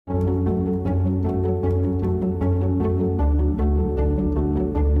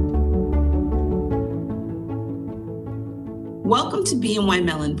Welcome to BNY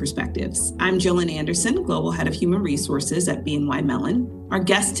Mellon Perspectives. I'm Jolyn Anderson, Global Head of Human Resources at BNY Mellon. Our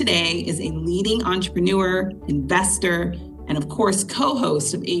guest today is a leading entrepreneur, investor, and of course,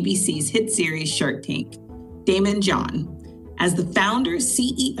 co-host of ABC's hit series Shark Tank, Daymond John. As the founder,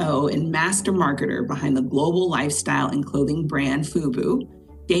 CEO, and master marketer behind the global lifestyle and clothing brand FUBU,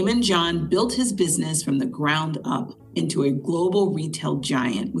 Daymond John built his business from the ground up into a global retail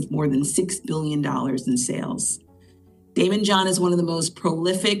giant with more than $6 billion in sales. Daymond John is one of the most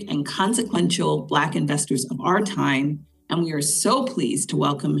prolific and consequential Black investors of our time, and we are so pleased to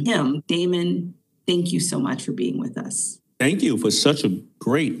welcome him. Daymond, thank you so much for being with us. Thank you for such a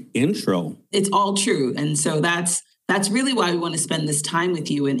great intro. It's all true, and so that's really why we want to spend this time with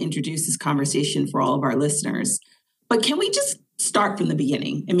you and introduce this conversation for all of our listeners. But can we just start from the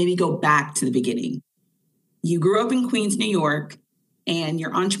beginning and maybe go back to the beginning? You grew up in Queens, New York, and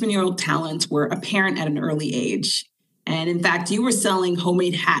your entrepreneurial talents were apparent at an early age. And in fact, you were selling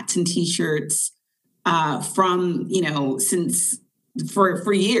homemade hats and T-shirts for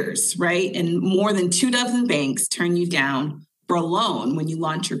years, right? And more than 24 banks turned you down for a loan when you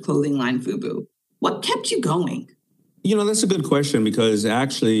launched your clothing line, FUBU. What kept you going? You know, that's a good question because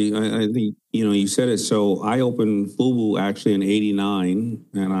actually, I think, you said it. So I opened FUBU actually in 89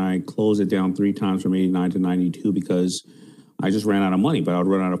 and I closed it down 3 times from 89 to 92 because I just ran out of money, but I would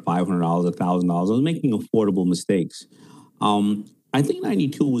run out of $500, $1,000. I was making affordable mistakes. I think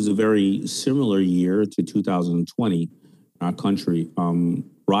 92 was a very similar year to 2020 in our country.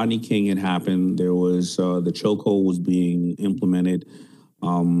 Rodney King had happened. There was the chokehold was being implemented.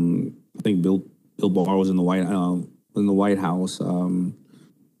 I think Bill Barr was in the White House.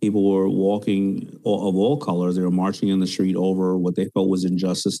 People were walking of all colors. They were marching in the street over what they felt was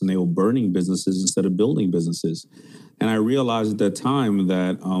injustice, and they were burning businesses instead of building businesses. And I realized at that time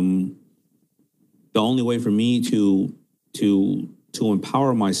that the only way for me to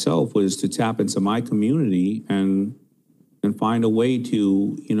empower myself was to tap into my community and find a way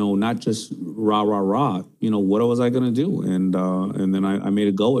to, not just rah. What was I going to do? And then I made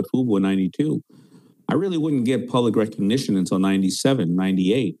a go at FUBU in 92. I really wouldn't get public recognition until 97,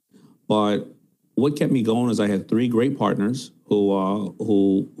 98. But what kept me going is I had 3 great partners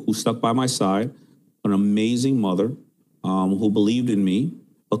who stuck by my side, an amazing mother who believed in me,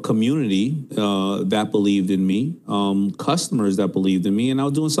 a community that believed in me, customers that believed in me, and I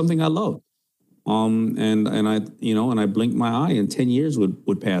was doing something I loved. And I blinked my eye and 10 years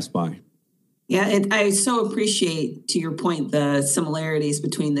would pass by. Yeah, I so appreciate, to your point, the similarities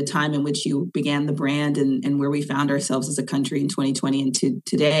between the time in which you began the brand and where we found ourselves as a country in 2020 and to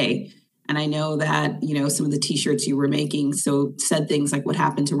today. And I know that, some of the T-shirts you were making said things like what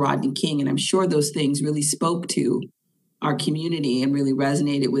happened to Rodney King. And I'm sure those things really spoke to our community and really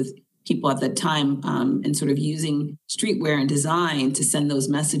resonated with people at that time, and sort of using streetwear and design to send those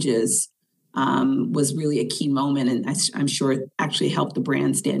messages was really a key moment. And I'm sure it actually helped the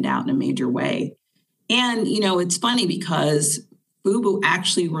brand stand out in a major way. And, it's funny because FUBU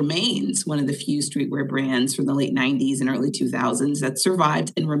actually remains one of the few streetwear brands from the late 90s and early 2000s that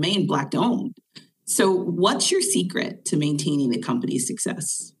survived and remained Black owned. So what's your secret to maintaining the company's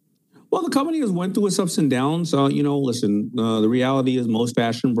success? Well, the company has went through its ups and downs. The reality is most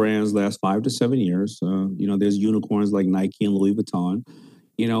fashion brands last 5 to 7 years. There's unicorns like Nike and Louis Vuitton.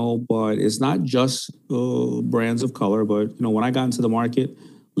 But it's not just brands of color. But, when I got into the market,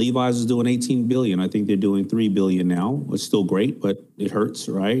 Levi's was doing $18 billion. I think they're doing $3 billion now. It's still great, but it hurts,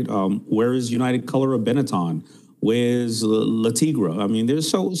 right? Where is United Color of Benetton? Where's La Tigra? I mean, there's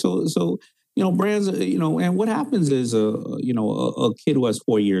so brands, and what happens is, a kid who has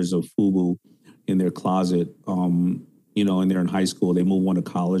 4 years of FUBU in their closet, and they're in high school, they move on to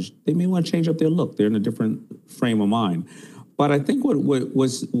college, they may want to change up their look. They're in a different frame of mind. But I think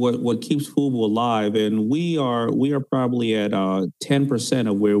what keeps FUBU alive, and we are probably at 10%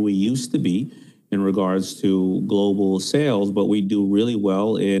 of where we used to be in regards to global sales, but we do really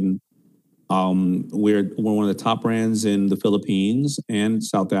well in we're one of the top brands in the Philippines and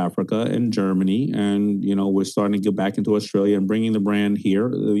South Africa and Germany, and we're starting to get back into Australia and bringing the brand here.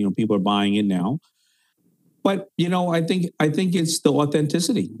 People are buying it now, but I think it's the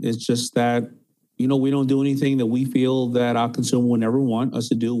authenticity. It's just that. We don't do anything that we feel that our consumer would never want us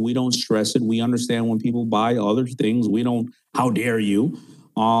to do. We don't stress it. We understand when people buy other things. We don't, how dare you?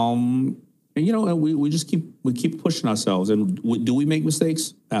 And we just keep pushing ourselves. And do we make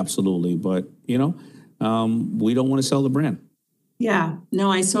mistakes? Absolutely. But, we don't want to sell the brand. Yeah,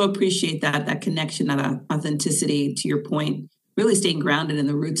 no, I so appreciate that connection, that authenticity, to your point. Really staying grounded in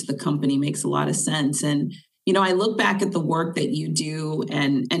the roots of the company makes a lot of sense. And I look back at the work that you do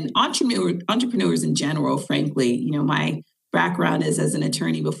and entrepreneurs in general, frankly, my background is as an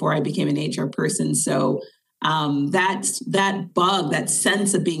attorney before I became an HR person. So that bug, that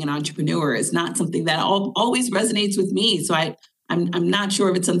sense of being an entrepreneur is not something that always resonates with me. So I'm not sure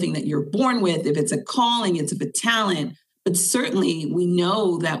if it's something that you're born with, if it's a calling, it's a talent, but certainly we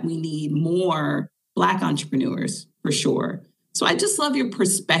know that we need more Black entrepreneurs for sure. So I just love your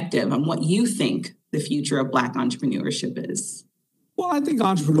perspective on what you think the future of Black entrepreneurship is. Well, I think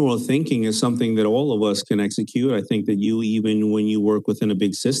entrepreneurial thinking is something that all of us can execute. I think that even when you work within a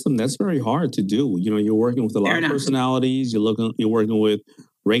big system, that's very hard to do. You're working with a lot of personalities. You're working with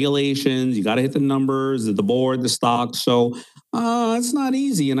regulations. You got to hit the numbers, the board, the stocks. So it's not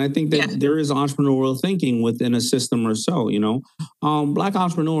easy. And I think that there is entrepreneurial thinking within a system or so. Black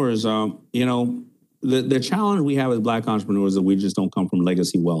entrepreneurs. The challenge we have as Black entrepreneurs is that we just don't come from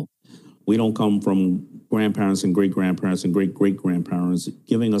legacy wealth. We don't come from grandparents and great-grandparents and great-great-grandparents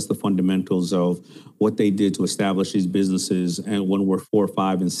giving us the fundamentals of what they did to establish these businesses and when we're 4,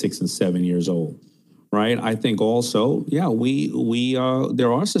 5, and 6 and 7 years old, right? I think also,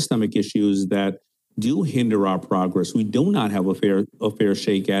 there are systemic issues that do hinder our progress. We do not have a fair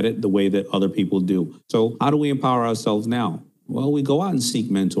shake at it the way that other people do. So how do we empower ourselves now? Well, we go out and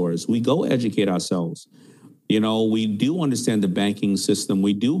seek mentors. We go educate ourselves. We do understand the banking system.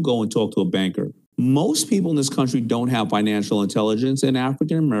 We do go and talk to a banker. Most people in this country don't have financial intelligence, and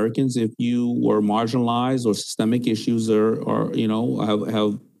African Americans, if you were marginalized or systemic issues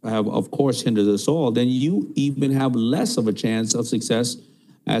have of course hindered us all, then you even have less of a chance of success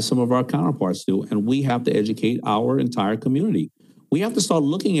as some of our counterparts do. And we have to educate our entire community. We have to start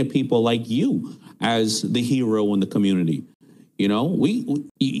looking at people like you as the hero in the community. There's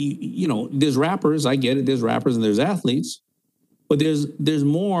rappers, I get it, there's rappers and there's athletes, but there's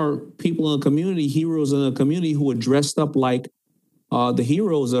more people in the community, heroes in the community who are dressed up like the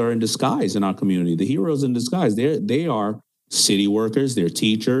heroes are in disguise in our community. The heroes in disguise, they are city workers, they're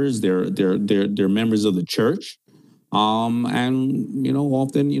teachers, they're members of the church. Often,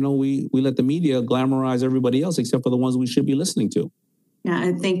 we let the media glamorize everybody else except for the ones we should be listening to. Yeah,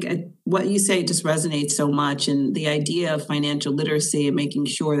 I think what you say just resonates so much. And the idea of financial literacy and making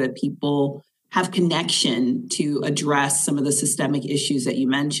sure that people have connection to address some of the systemic issues that you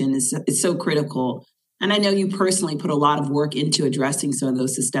mentioned is so critical. And I know you personally put a lot of work into addressing some of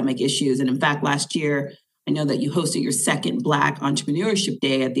those systemic issues. And in fact, last year, I know that you hosted your second Black Entrepreneurship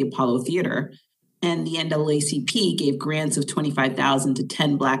Day at the Apollo Theater. And the NAACP gave grants of $25,000 to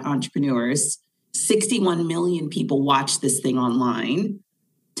 10 Black entrepreneurs. 61 million people watched this thing online.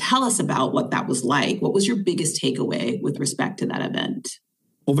 Tell us about what that was like. What was your biggest takeaway with respect to that event?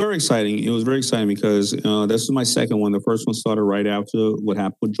 Well, very exciting. It was very exciting because this is my second one. The first one started right after what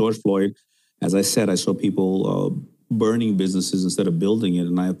happened with George Floyd. As I said, I saw people burning businesses instead of building it.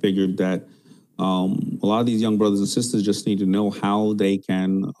 And I figured that a lot of these young brothers and sisters just need to know how they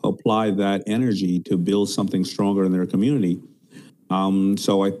can apply that energy to build something stronger in their community.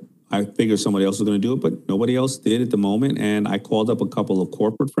 So I figured somebody else was going to do it, but nobody else did at the moment. And I called up a couple of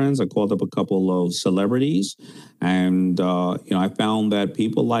corporate friends. I called up a couple of celebrities. And, I found that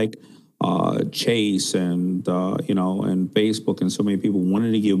people like Chase and Facebook and so many people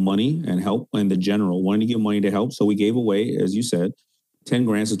wanted to give money and help, and the general wanted to give money to help. So we gave away, as you said, 10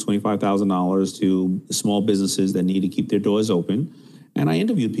 grants of $25,000 to small businesses that need to keep their doors open. And I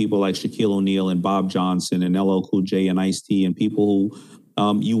interviewed people like Shaquille O'Neal and Bob Johnson and LL Cool J and Ice-T and people who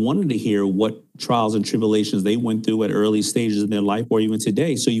you wanted to hear what trials and tribulations they went through at early stages in their life or even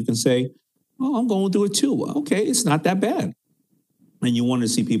today. So you can say, oh, I'm going through it too. Okay, it's not that bad. And you want to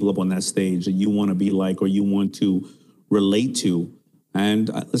see people up on that stage that you want to be like or you want to relate to. And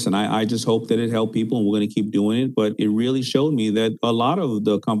listen, I just hope that it helped people and we're going to keep doing it. But it really showed me that a lot of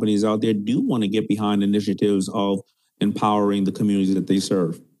the companies out there do want to get behind initiatives of empowering the communities that they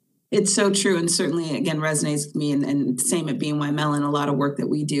serve. It's so true. And certainly, again, resonates with me. And same at BNY Mellon, a lot of work that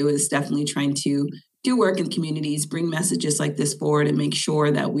we do is definitely trying to do work in communities, bring messages like this forward and make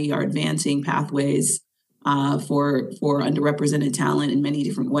sure that we are advancing pathways for underrepresented talent in many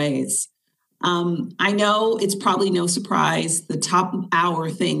different ways. I know it's probably no surprise. The top hour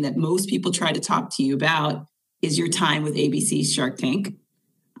thing that most people try to talk to you about is your time with ABC's Shark Tank.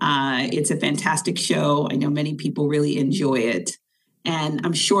 It's a fantastic show. I know many people really enjoy it. And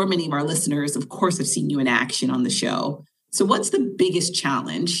I'm sure many of our listeners, of course, have seen you in action on the show. So what's the biggest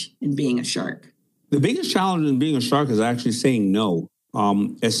challenge in being a shark? The biggest challenge in being a shark is actually saying no,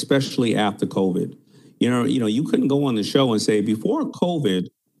 especially after COVID. You couldn't go on the show and say, before COVID,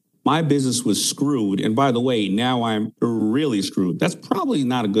 my business was screwed. And by the way, now I'm really screwed. That's probably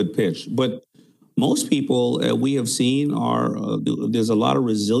not a good pitch. But Most people we have seen are there's a lot of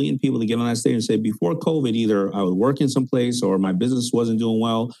resilient people that get on that stage and say, before COVID, either I was working someplace or my business wasn't doing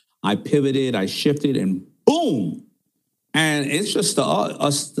well. I pivoted, I shifted, and boom. And it's just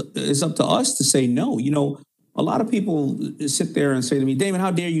us. It's up to us to say no. You know, a lot of people sit there and say to me, Damon,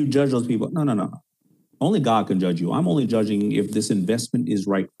 how dare you judge those people? No, no, no. Only God can judge you. I'm only judging if this investment is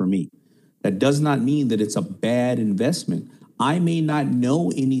right for me. That does not mean that it's a bad investment. I may not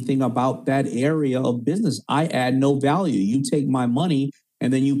know anything about that area of business. I add no value. You take my money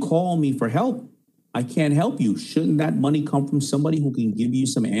and then you call me for help. I can't help you. Shouldn't that money come from somebody who can give you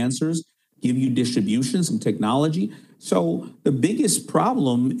some answers, give you distribution, some technology? So the biggest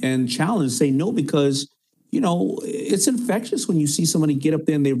problem and challenge, say no, because you know, it's infectious when you see somebody get up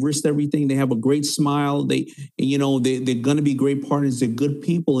there and they've risked everything. They have a great smile. They're going to be great partners. They're good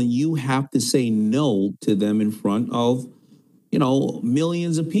people. And you have to say no to them in front of, you know,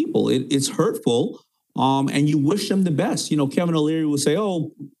 millions of people. It's hurtful. And you wish them the best. You know, Kevin O'Leary will say,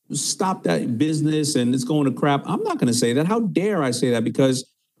 oh, stop that business and it's going to crap. I'm not going to say that. How dare I say that? Because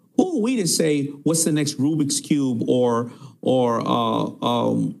who are we to say what's the next Rubik's Cube or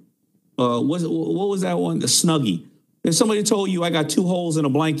what was that one? The Snuggie. If somebody told you I got 2 holes in a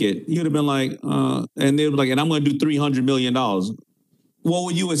blanket, you'd have been like, and they'd be like, and I'm going to do $300 million. What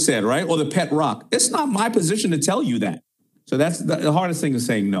would you have said, right? Or the pet rock. It's not my position to tell you that. So that's the hardest thing is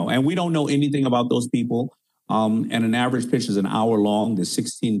saying no. And we don't know anything about those people. And an average pitch is an hour long. There's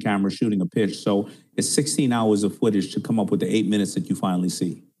 16 cameras shooting a pitch. So it's 16 hours of footage to come up with the 8 minutes that you finally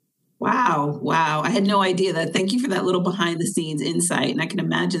see. Wow. Wow. I had no idea that. Thank you for that little behind the scenes insight. And I can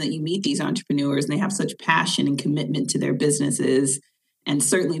imagine that you meet these entrepreneurs and they have such passion and commitment to their businesses and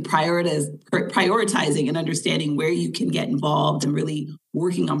certainly prioritizing and understanding where you can get involved and really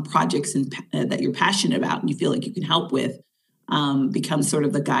working on projects that you're passionate about and you feel like you can help with becomes sort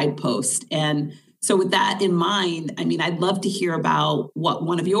of the guidepost. And so with that in mind, I mean, I'd love to hear about what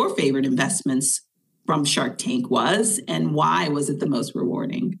one of your favorite investments from Shark Tank was and why was it the most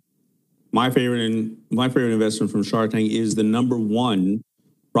rewarding? My favorite investment from Shark Tank is the number one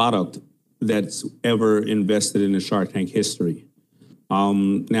product that's ever invested in the Shark Tank history.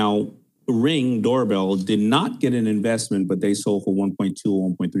 Now, Ring doorbell did not get an investment, but they sold for $1.2 or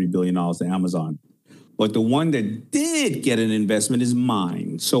 $1.3 billion to Amazon. But the one that did get an investment is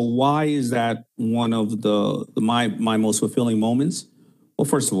mine. So why is that one of my most fulfilling moments? Well,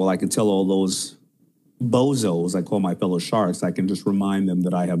 first of all, I can tell all those bozos, I call my fellow sharks, I can just remind them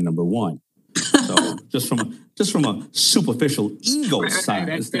that I have number one. So just from a superficial ego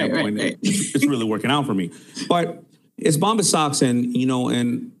standpoint, it's really working out for me. But it's Bombas socks, and you know,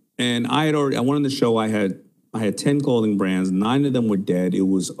 and I went on the show. I had 10 clothing brands. 9 of them were dead. It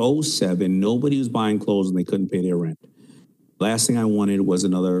was '07. Nobody was buying clothes, and they couldn't pay their rent. Last thing I wanted was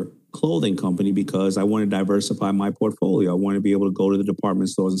another clothing company because I wanted to diversify my portfolio. I wanted to be able to go to the department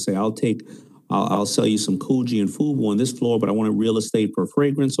stores and say, I'll sell you some Coogee and Fubu on this floor, but I want real estate for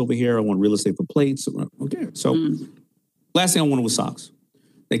fragrance over here. I want real estate for plates. Okay. So last thing I wanted was socks.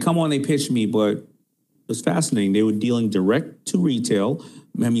 They come on, they pitch me, but it was fascinating. They were dealing direct to retail.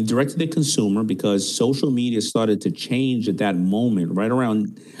 I mean, direct to the consumer because social media started to change at that moment. Right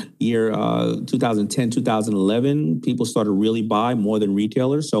around year 2010, 2011, people started really buy more than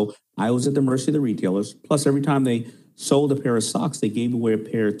retailers. So I was at the mercy of the retailers. Plus, every time they sold a pair of socks, they gave away a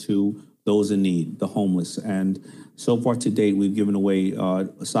pair to those in need, the homeless. And so far to date, we've given away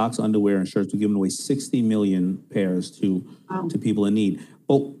socks, underwear, and shirts. We've given away 60 million pairs to people in need.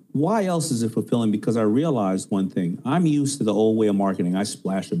 But why else is it fulfilling? Because I realized one thing. I'm used to the old way of marketing. I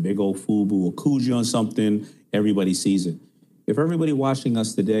splash a big old Fubu or Coogee on something. Everybody sees it. If everybody watching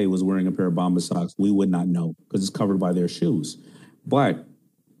us today was wearing a pair of Bombas socks, we would not know because it's covered by their shoes. But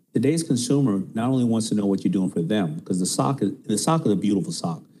today's consumer not only wants to know what you're doing for them, because the sock is a beautiful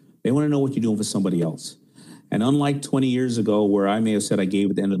sock. They want to know what you're doing for somebody else. And unlike 20 years ago, where I may have said I gave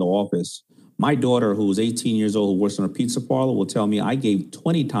at the end of the office, my daughter, who was 18 years old, who works in a pizza parlor, will tell me I gave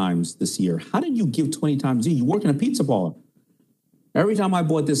 20 times this year. How did you give 20 times? You work in a pizza parlor. Every time I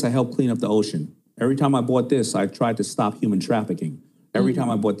bought this, I helped clean up the ocean. Every time I bought this, I tried to stop human trafficking. Every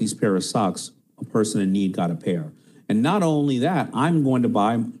time I bought these pair of socks, a person in need got a pair. And not only that, I'm going to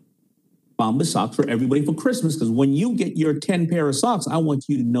buy Bombas socks for everybody for Christmas, because when you get your 10 pair of socks, I want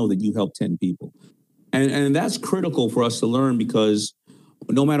you to know that you helped 10 people. And that's critical for us to learn because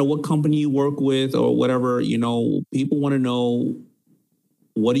no matter what company you work with or whatever, you know, people want to know,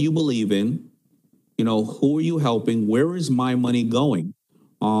 what do you believe in? You know, who are you helping? Where is my money going?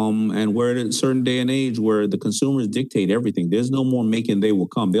 And we're at a certain day and age where the consumers dictate everything. There's no more making they will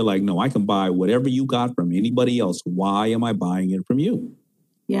come. They're like, no, I can buy whatever you got from anybody else. Why am I buying it from you?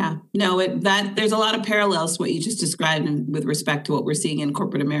 Yeah, no, that there's a lot of parallels to what you just described with respect to what we're seeing in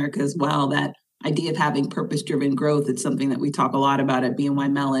corporate America as well. That idea of having purpose-driven growth, it's something that we talk a lot about at BNY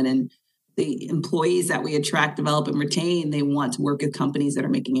Mellon. And the employees that we attract, develop, and retain, they want to work with companies that are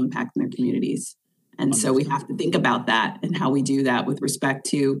making impact in their communities. And so we have to think about that and how we do that with respect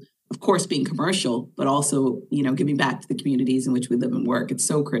to, of course, being commercial, but also, giving back to the communities in which we live and work. It's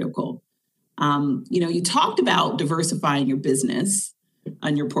so critical. You talked about diversifying your business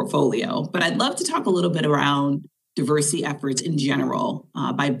on your portfolio, but I'd love to talk a little bit around diversity efforts in general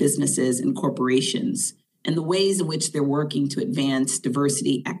by businesses and corporations and the ways in which they're working to advance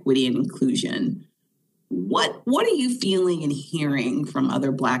diversity, equity, and inclusion. What are you feeling and hearing from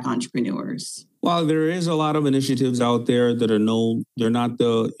other Black entrepreneurs? Well, there is a lot of initiatives out there that they're not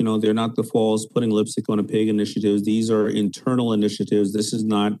the false putting lipstick on a pig initiatives. These are internal initiatives. This is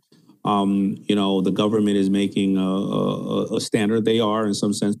not the government is making a standard. They are in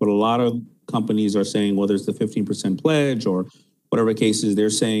some sense, but a lot of companies are saying, whether it's the 15% pledge or whatever cases, they're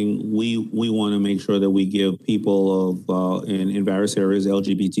saying we want to make sure that we give people of in various areas,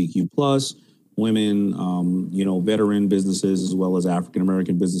 LGBTQ plus, women, veteran businesses, as well as African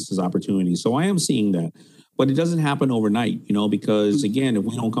American businesses opportunities. So I am seeing that. But it doesn't happen overnight, because, again, if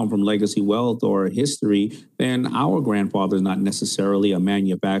we don't come from legacy wealth or history, then our grandfather is not necessarily a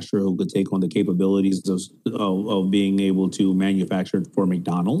manufacturer who could take on the capabilities of being able to manufacture for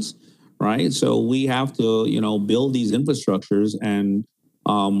McDonald's, right? So we have to, build these infrastructures and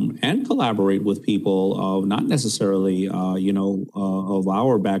collaborate with people, not necessarily, of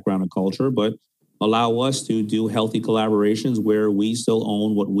our background and culture, but allow us to do healthy collaborations where we still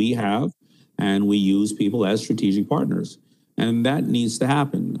own what we have. And we use people as strategic partners. And that needs to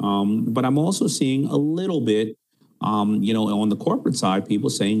happen. But I'm also seeing a little bit, on the corporate side,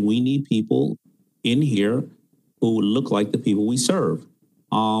 people saying we need people in here who look like the people we serve.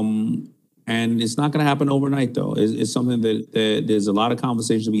 And it's not going to happen overnight, though. It's something that there's a lot of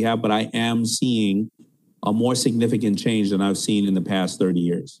conversations we have, but I am seeing a more significant change than I've seen in the past 30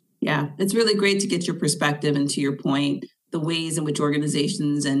 years. Yeah, it's really great to get your perspective, and to your point, the ways in which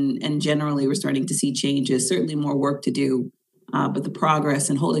organizations and generally we're starting to see changes. Certainly more work to do, but the progress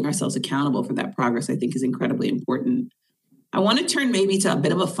and holding ourselves accountable for that progress, I think, is incredibly important. I want to turn maybe to a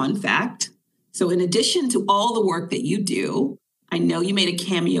bit of a fun fact. So in addition to all the work that you do, I know you made a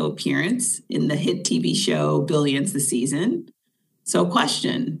cameo appearance in the hit TV show Billions this season. So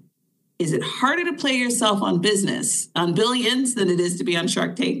question, is it harder to play yourself on Billions than it is to be on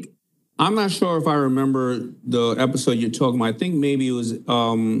Shark Tank? I'm not sure if I remember the episode you're talking about. I think maybe it was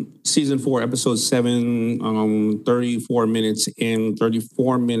season 4, episode 7, 34 minutes in,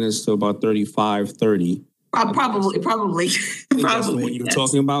 34 minutes to about 35, 30. Probably. That's the one you're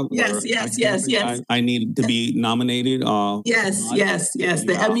talking about? Yes. I need to be nominated. Yes.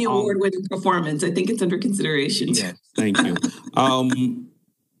 The Emmy Award-winning performance. I think it's under consideration. Yes, thank you.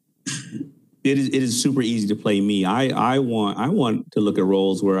 It is super easy to play me. I want to look at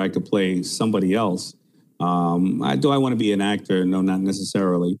roles where I could play somebody else. Do I want to be an actor? No, not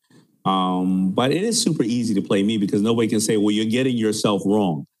necessarily. But it is super easy to play me because nobody can say, well, you're getting yourself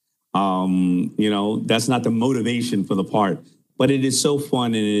wrong. That's not the motivation for the part. But it is so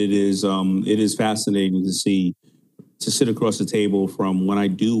fun, and it is fascinating to sit across the table from when I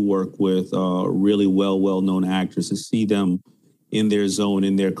do work with really well-known actors, to see them in their zone,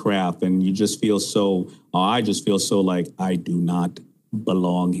 in their craft, and you just feel I just feel so like I do not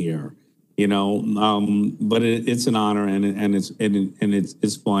belong here, But it's an honor, and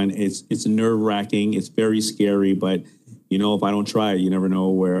it's fun. It's nerve-wracking. It's very scary, but if I don't try it, you never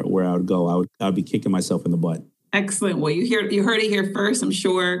know where I would go. I'd be kicking myself in the butt. Excellent. Well, you heard it here first. I'm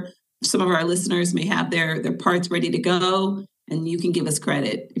sure some of our listeners may have their parts ready to go, and you can give us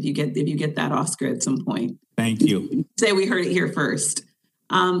credit if you get that Oscar at some point. Thank you. Say we heard it here first.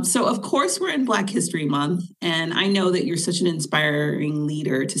 So, of course, we're in Black History Month, and I know that you're such an inspiring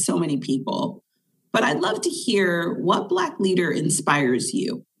leader to so many people. But I'd love to hear what Black leader inspires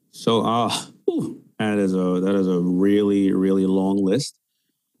you. So, that is a really, really long list.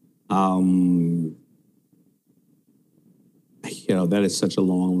 That is such a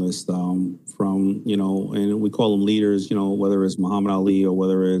long list. From and we call them leaders. Whether it's Muhammad Ali or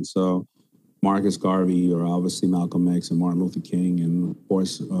whether it's Marcus Garvey, or obviously Malcolm X and Martin Luther King. And of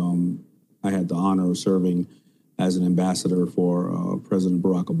course, I had the honor of serving as an ambassador for President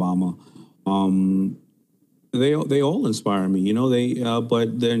Barack Obama. They all inspire me,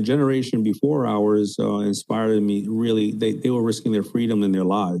 but the generation before ours inspired me really. They were risking their freedom and their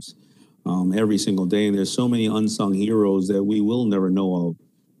lives every single day. And there's so many unsung heroes that we will never know of.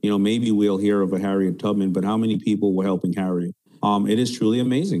 Maybe we'll hear of a Harriet Tubman, but how many people were helping Harriet? It is truly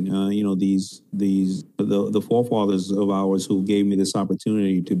amazing. The forefathers of ours who gave me this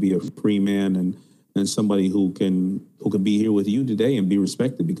opportunity to be a free man and somebody who can be here with you today and be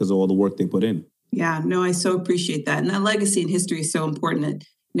respected because of all the work they put in. Yeah, no, I so appreciate that. And that legacy and history is so important.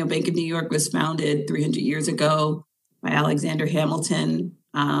 Bank of New York was founded 300 years ago by Alexander Hamilton.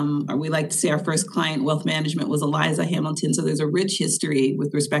 Or we like to say our first client, wealth management, was Eliza Hamilton. So there's a rich history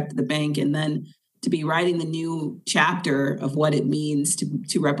with respect to the bank. And then to be writing the new chapter of what it means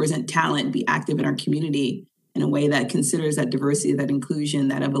to represent talent and be active in our community in a way that considers that diversity, that inclusion,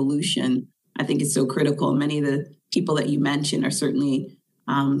 that evolution, I think is so critical. Many of the people that you mentioned are certainly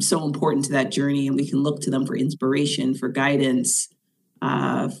so important to that journey, and we can look to them for inspiration, for guidance,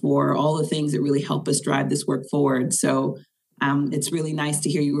 for all the things that really help us drive this work forward. So it's really nice to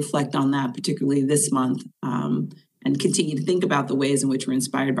hear you reflect on that, particularly this month, and continue to think about the ways in which we're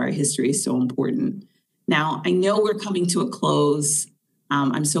inspired by our history is so important. Now, I know we're coming to a close.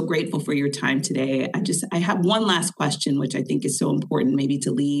 I'm so grateful for your time today. I have one last question, which I think is so important maybe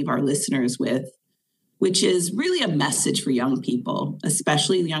to leave our listeners with, which is really a message for young people,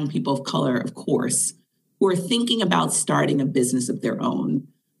 especially young people of color, of course, who are thinking about starting a business of their own.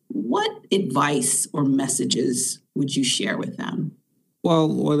 What advice or messages would you share with them?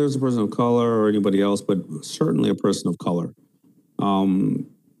 Well, whether it's a person of color or anybody else, but certainly a person of color. In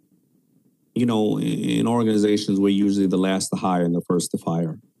organizations, we're usually the last to hire and the first to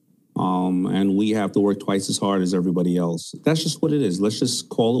fire. And we have to work twice as hard as everybody else. That's just what it is. Let's just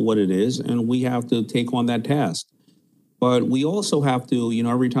call it what it is. And we have to take on that task. But we also have to,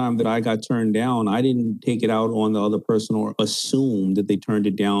 every time that I got turned down, I didn't take it out on the other person or assume that they turned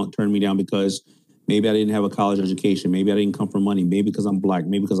me down because maybe I didn't have a college education. Maybe I didn't come from money. Maybe because I'm Black.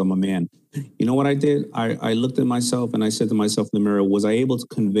 Maybe because I'm a man. You know what I did? I looked at myself and I said to myself in the mirror, was I able to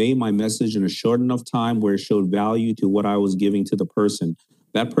convey my message in a short enough time where it showed value to what I was giving to the person?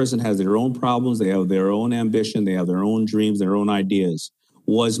 That person has their own problems. They have their own ambition. They have their own dreams, their own ideas.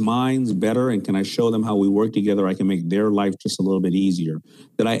 Was mine better? And can I show them how we work together? I can make their life just a little bit easier.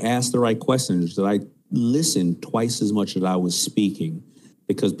 Did I ask the right questions? Did I listen twice as much as I was speaking?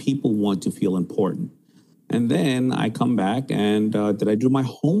 Because people want to feel important. And then I come back and did I do my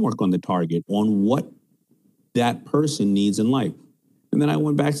homework on the target, on what that person needs in life? And then I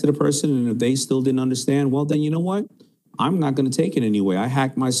went back to the person, and if they still didn't understand, well, then you know what? I'm not going to take it anyway. I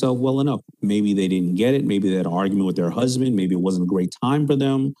hacked myself well enough. Maybe they didn't get it. Maybe they had an argument with their husband. Maybe it wasn't a great time for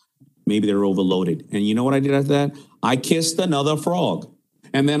them. Maybe they're overloaded. And you know what I did after that? I kissed another frog.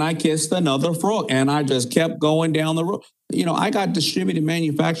 And then I kissed another frog. And I just kept going down the road. I got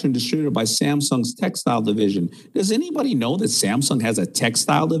manufactured and distributed by Samsung's textile division. Does anybody know that Samsung has a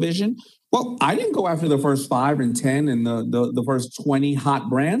textile division? Well, I didn't go after the first 5 and 10 and the first 20 hot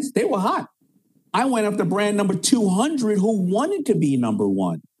brands. They were hot. I went after brand number 200 who wanted to be number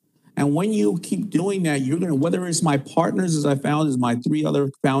one. And when you keep doing that, you're going to, whether it's my partners, as I found, as my 3 other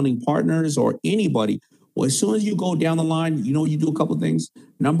founding partners or anybody, well, as soon as you go down the line, you do a couple of things.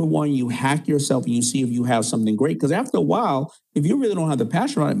 Number one, you hack yourself and you see if you have something great. Because after a while, if you really don't have the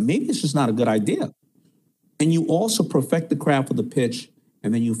passion on it, maybe it's just not a good idea. And you also perfect the craft of the pitch.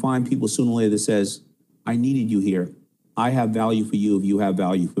 And then you find people sooner or later that says, I needed you here. I have value for you if you have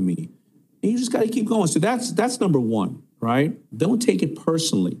value for me. And you just got to keep going. So that's number one, right? Don't take it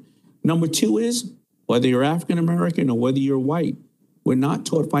personally. Number 2 is whether you're African-American or whether you're white, we're not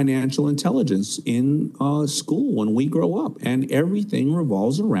taught financial intelligence in school when we grow up. And everything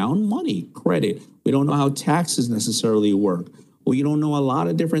revolves around money, credit. We don't know how taxes necessarily work. Well, you don't know a lot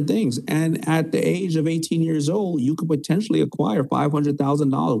of different things. And at the age of 18 years old, you could potentially acquire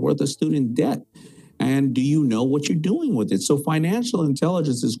 $500,000 worth of student debt. And do you know what you're doing with it? So financial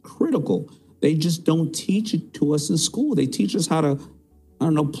intelligence is critical. They just don't teach it to us in school. They teach us how to,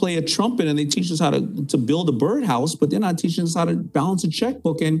 play a trumpet, and they teach us how to build a birdhouse, but they're not teaching us how to balance a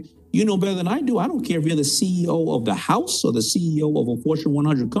checkbook. And you know better than I do. I don't care if you're the CEO of the house or the CEO of a Fortune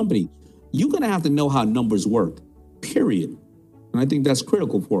 100 company. You're going to have to know how numbers work, period. And I think that's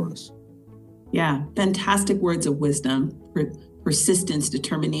critical for us. Yeah, fantastic words of wisdom. Persistence,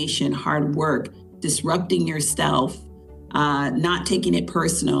 determination, hard work, disrupting yourself, not taking it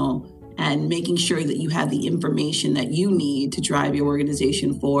personal, and making sure that you have the information that you need to drive your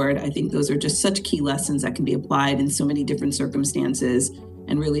organization forward. I think those are just such key lessons that can be applied in so many different circumstances,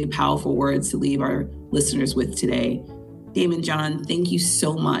 and really powerful words to leave our listeners with today. Daymond John, thank you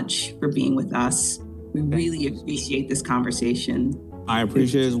so much for being with us. We really appreciate this conversation. I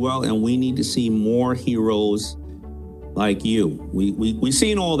appreciate it as well. And we need to see more heroes like you. We've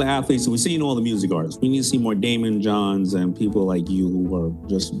seen all the athletes, we've seen all the music artists. We need to see more Daymond Johns and people like you who are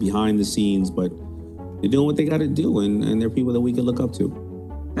just behind the scenes, but they're doing what they got to do, and they're people that we can look up to.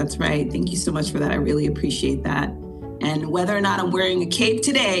 That's right. Thank you so much for that. I really appreciate that. And whether or not I'm wearing a cape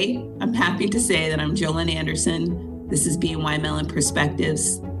today, I'm happy to say that I'm JoLynn Anderson. This is BNY Mellon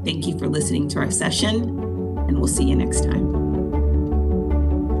Perspectives. Thank you for listening to our session, and we'll see you next time.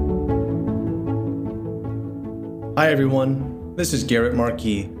 Hi, everyone. This is Garrett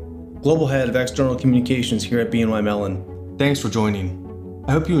Marquis, Global Head of External Communications here at BNY Mellon. Thanks for joining.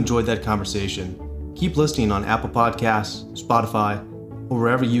 I hope you enjoyed that conversation. Keep listening on Apple Podcasts, Spotify, or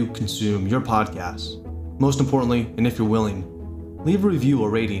wherever you consume your podcasts. Most importantly, and if you're willing, leave a review or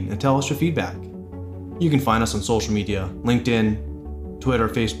rating and tell us your feedback. You can find us on social media, LinkedIn, Twitter,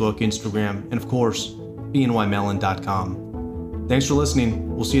 Facebook, Instagram, and of course, bnymellon.com. Thanks for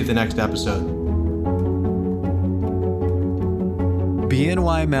listening. We'll see you at the next episode.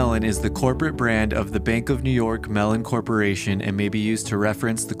 BNY Mellon is the corporate brand of the Bank of New York Mellon Corporation and may be used to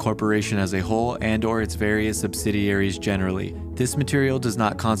reference the corporation as a whole and/or its various subsidiaries generally. This material does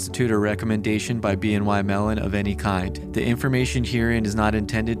not constitute a recommendation by BNY Mellon of any kind. The information herein is not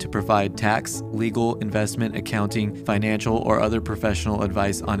intended to provide tax, legal, investment, accounting, financial, or other professional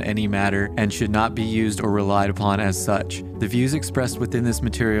advice on any matter and should not be used or relied upon as such. The views expressed within this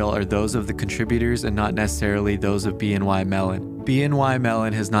material are those of the contributors and not necessarily those of BNY Mellon. BNY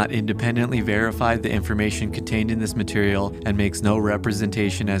Mellon has not independently verified the information contained in this material and makes no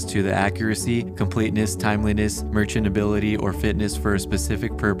representation as to the accuracy, completeness, timeliness, merchantability, or fitness for a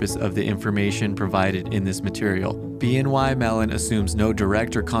specific purpose of the information provided in this material. BNY Mellon assumes no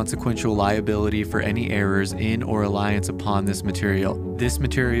direct or consequential liability for any errors in or reliance upon this material. This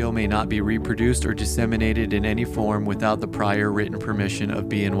material may not be reproduced or disseminated in any form without the prior written permission of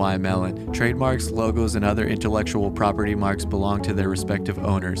BNY Mellon. Trademarks, logos, and other intellectual property marks belong to their respective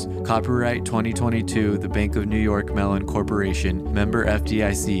owners. Copyright 2022, The Bank of New York Mellon Corporation, member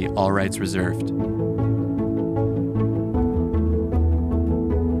FDIC, all rights reserved.